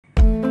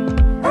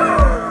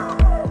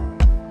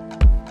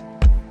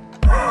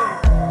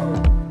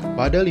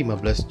Pada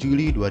 15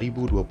 Juli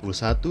 2021,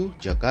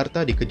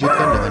 Jakarta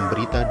dikejutkan dengan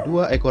berita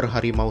 2 ekor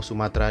harimau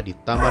Sumatera di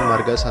Taman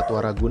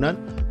Margasatwa Ragunan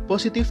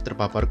positif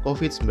terpapar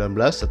Covid-19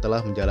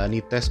 setelah menjalani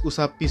tes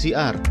usap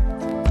PCR.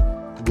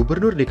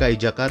 Gubernur DKI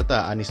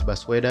Jakarta Anies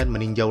Baswedan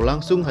meninjau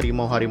langsung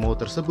harimau-harimau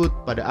tersebut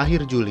pada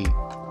akhir Juli.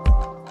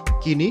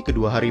 Kini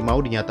kedua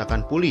harimau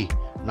dinyatakan pulih,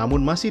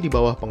 namun masih di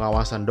bawah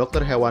pengawasan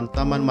dokter hewan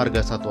Taman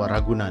Margasatwa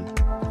Ragunan.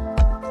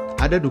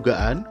 Ada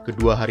dugaan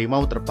kedua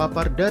harimau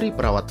terpapar dari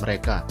perawat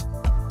mereka.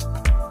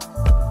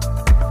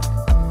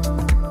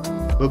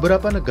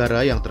 Beberapa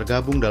negara yang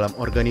tergabung dalam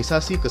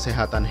Organisasi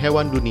Kesehatan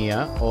Hewan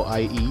Dunia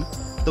 (OIE)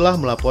 telah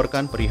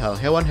melaporkan perihal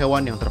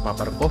hewan-hewan yang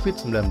terpapar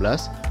Covid-19,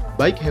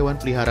 baik hewan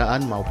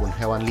peliharaan maupun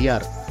hewan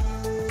liar.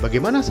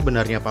 Bagaimana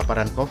sebenarnya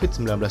paparan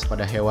Covid-19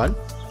 pada hewan?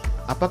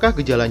 Apakah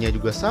gejalanya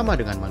juga sama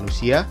dengan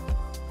manusia?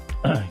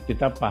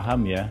 Kita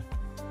paham ya,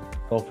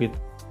 Covid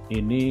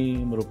ini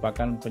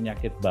merupakan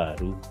penyakit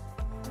baru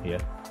ya,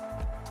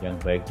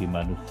 yang baik di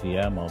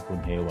manusia maupun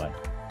hewan.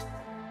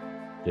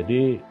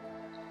 Jadi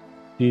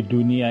di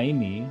dunia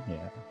ini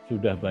ya,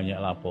 sudah banyak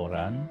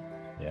laporan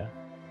ya,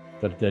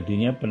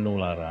 terjadinya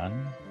penularan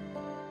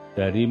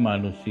dari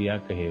manusia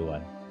ke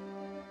hewan.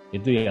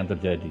 Itu yang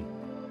terjadi.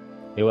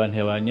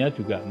 Hewan-hewannya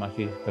juga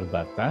masih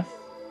terbatas,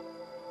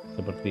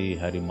 seperti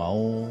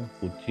harimau,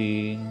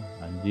 kucing,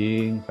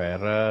 anjing,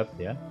 ferret,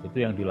 ya,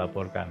 itu yang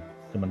dilaporkan.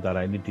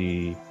 Sementara ini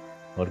di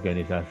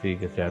Organisasi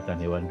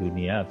Kesehatan Hewan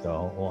Dunia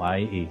atau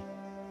OIE.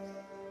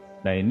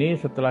 Nah, ini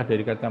setelah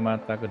dari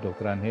kacamata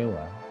kedokteran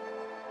hewan,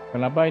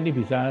 kenapa ini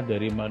bisa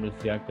dari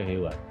manusia ke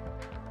hewan?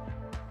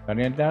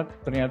 Karena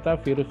ternyata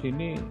virus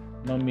ini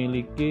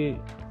memiliki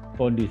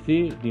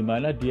kondisi di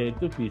mana dia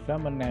itu bisa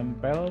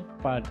menempel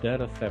pada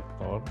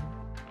reseptor.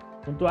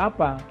 Untuk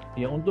apa?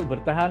 Ya untuk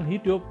bertahan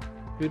hidup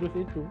virus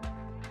itu.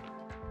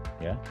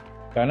 Ya.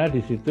 Karena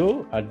di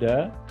situ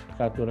ada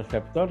satu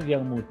reseptor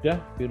yang mudah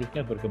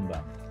virusnya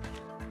berkembang.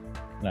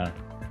 Nah,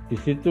 di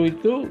situ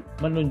itu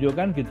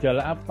menunjukkan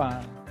gejala apa?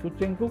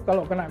 Kucingku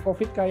kalau kena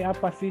COVID kayak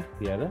apa sih?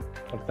 Ya,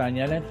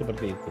 pertanyaannya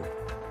seperti itu.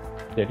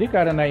 Jadi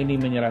karena ini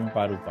menyerang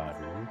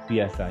paru-paru,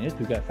 biasanya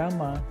juga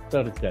sama,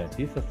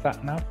 terjadi sesak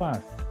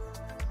nafas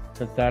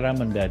secara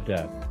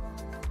mendadak.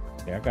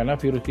 Ya, karena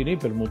virus ini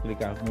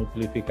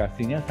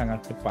bermultiplikasinya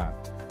sangat cepat.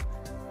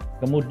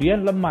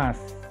 Kemudian lemas,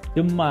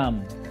 demam,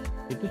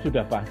 itu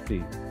sudah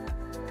pasti.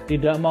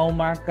 Tidak mau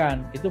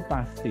makan, itu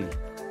pasti.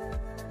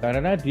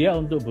 Karena dia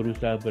untuk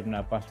berusaha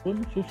bernapas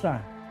pun susah.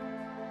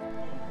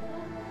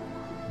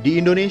 Di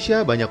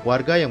Indonesia banyak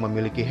warga yang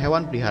memiliki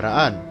hewan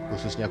peliharaan,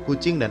 khususnya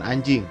kucing dan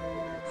anjing.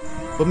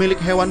 Pemilik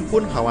hewan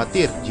pun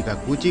khawatir jika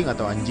kucing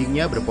atau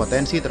anjingnya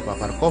berpotensi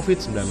terpapar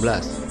Covid-19.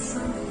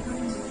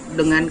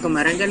 Dengan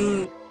kemarin kan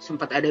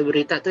sempat ada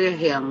berita tuh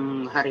ya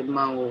yang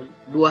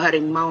dua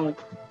harimau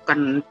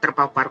kan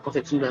terpapar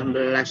Covid-19.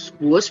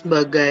 Gue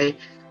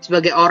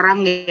sebagai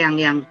orang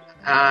yang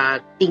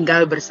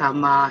tinggal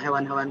bersama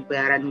hewan-hewan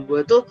peliharaan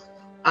gue tuh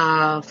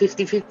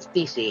 50-50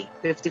 sih.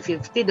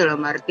 50-50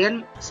 dalam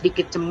artian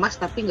sedikit cemas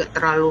tapi nggak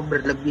terlalu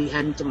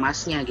berlebihan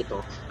cemasnya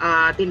gitu.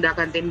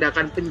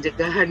 Tindakan-tindakan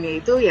pencegahannya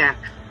itu ya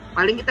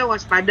paling kita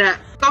waspada.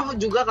 Toh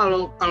juga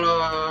kalau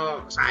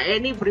saya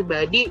nih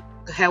pribadi,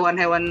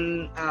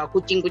 hewan-hewan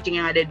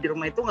kucing-kucing yang ada di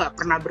rumah itu nggak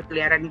pernah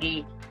berkeliaran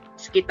di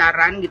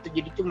sekitaran gitu.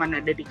 Jadi cuma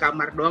ada di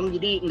kamar doang.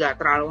 Jadi nggak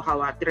terlalu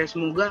khawatir.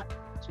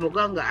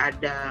 Semoga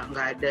nggak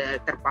ada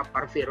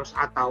terpapar virus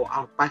atau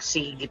apa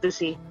sih gitu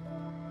sih.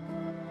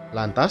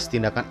 Lantas,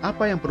 tindakan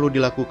apa yang perlu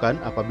dilakukan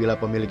apabila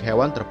pemilik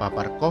hewan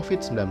terpapar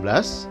Covid-19?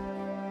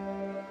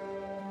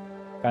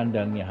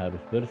 Kandangnya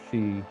harus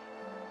bersih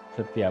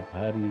setiap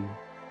hari.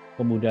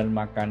 Kemudian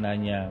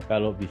makanannya,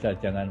 kalau bisa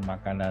jangan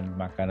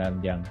makanan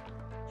yang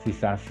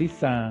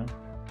sisa-sisa,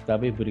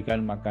 tapi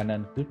berikan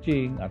makanan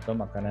kucing atau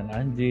makanan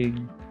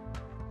anjing.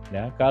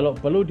 Ya, kalau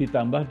perlu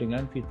ditambah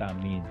dengan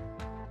vitamin.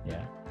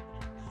 Ya.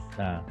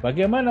 Nah,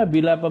 bagaimana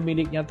bila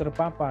pemiliknya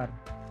terpapar?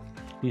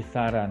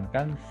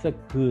 Disarankan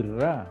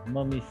segera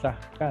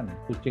memisahkan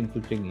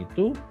kucing-kucing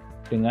itu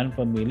dengan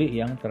pemilik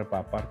yang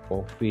terpapar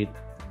COVID.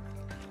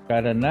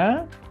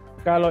 Karena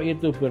kalau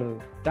itu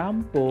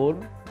bercampur,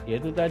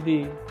 yaitu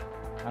tadi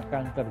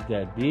akan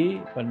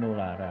terjadi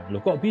penularan. Loh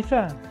kok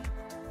bisa?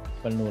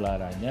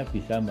 Penularannya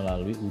bisa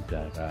melalui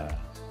udara.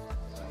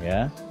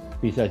 Ya,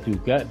 bisa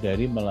juga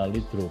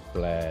melalui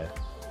droplet.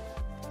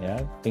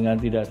 Ya,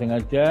 dengan tidak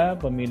sengaja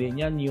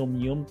pemiliknya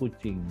nyium-nyium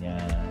kucingnya.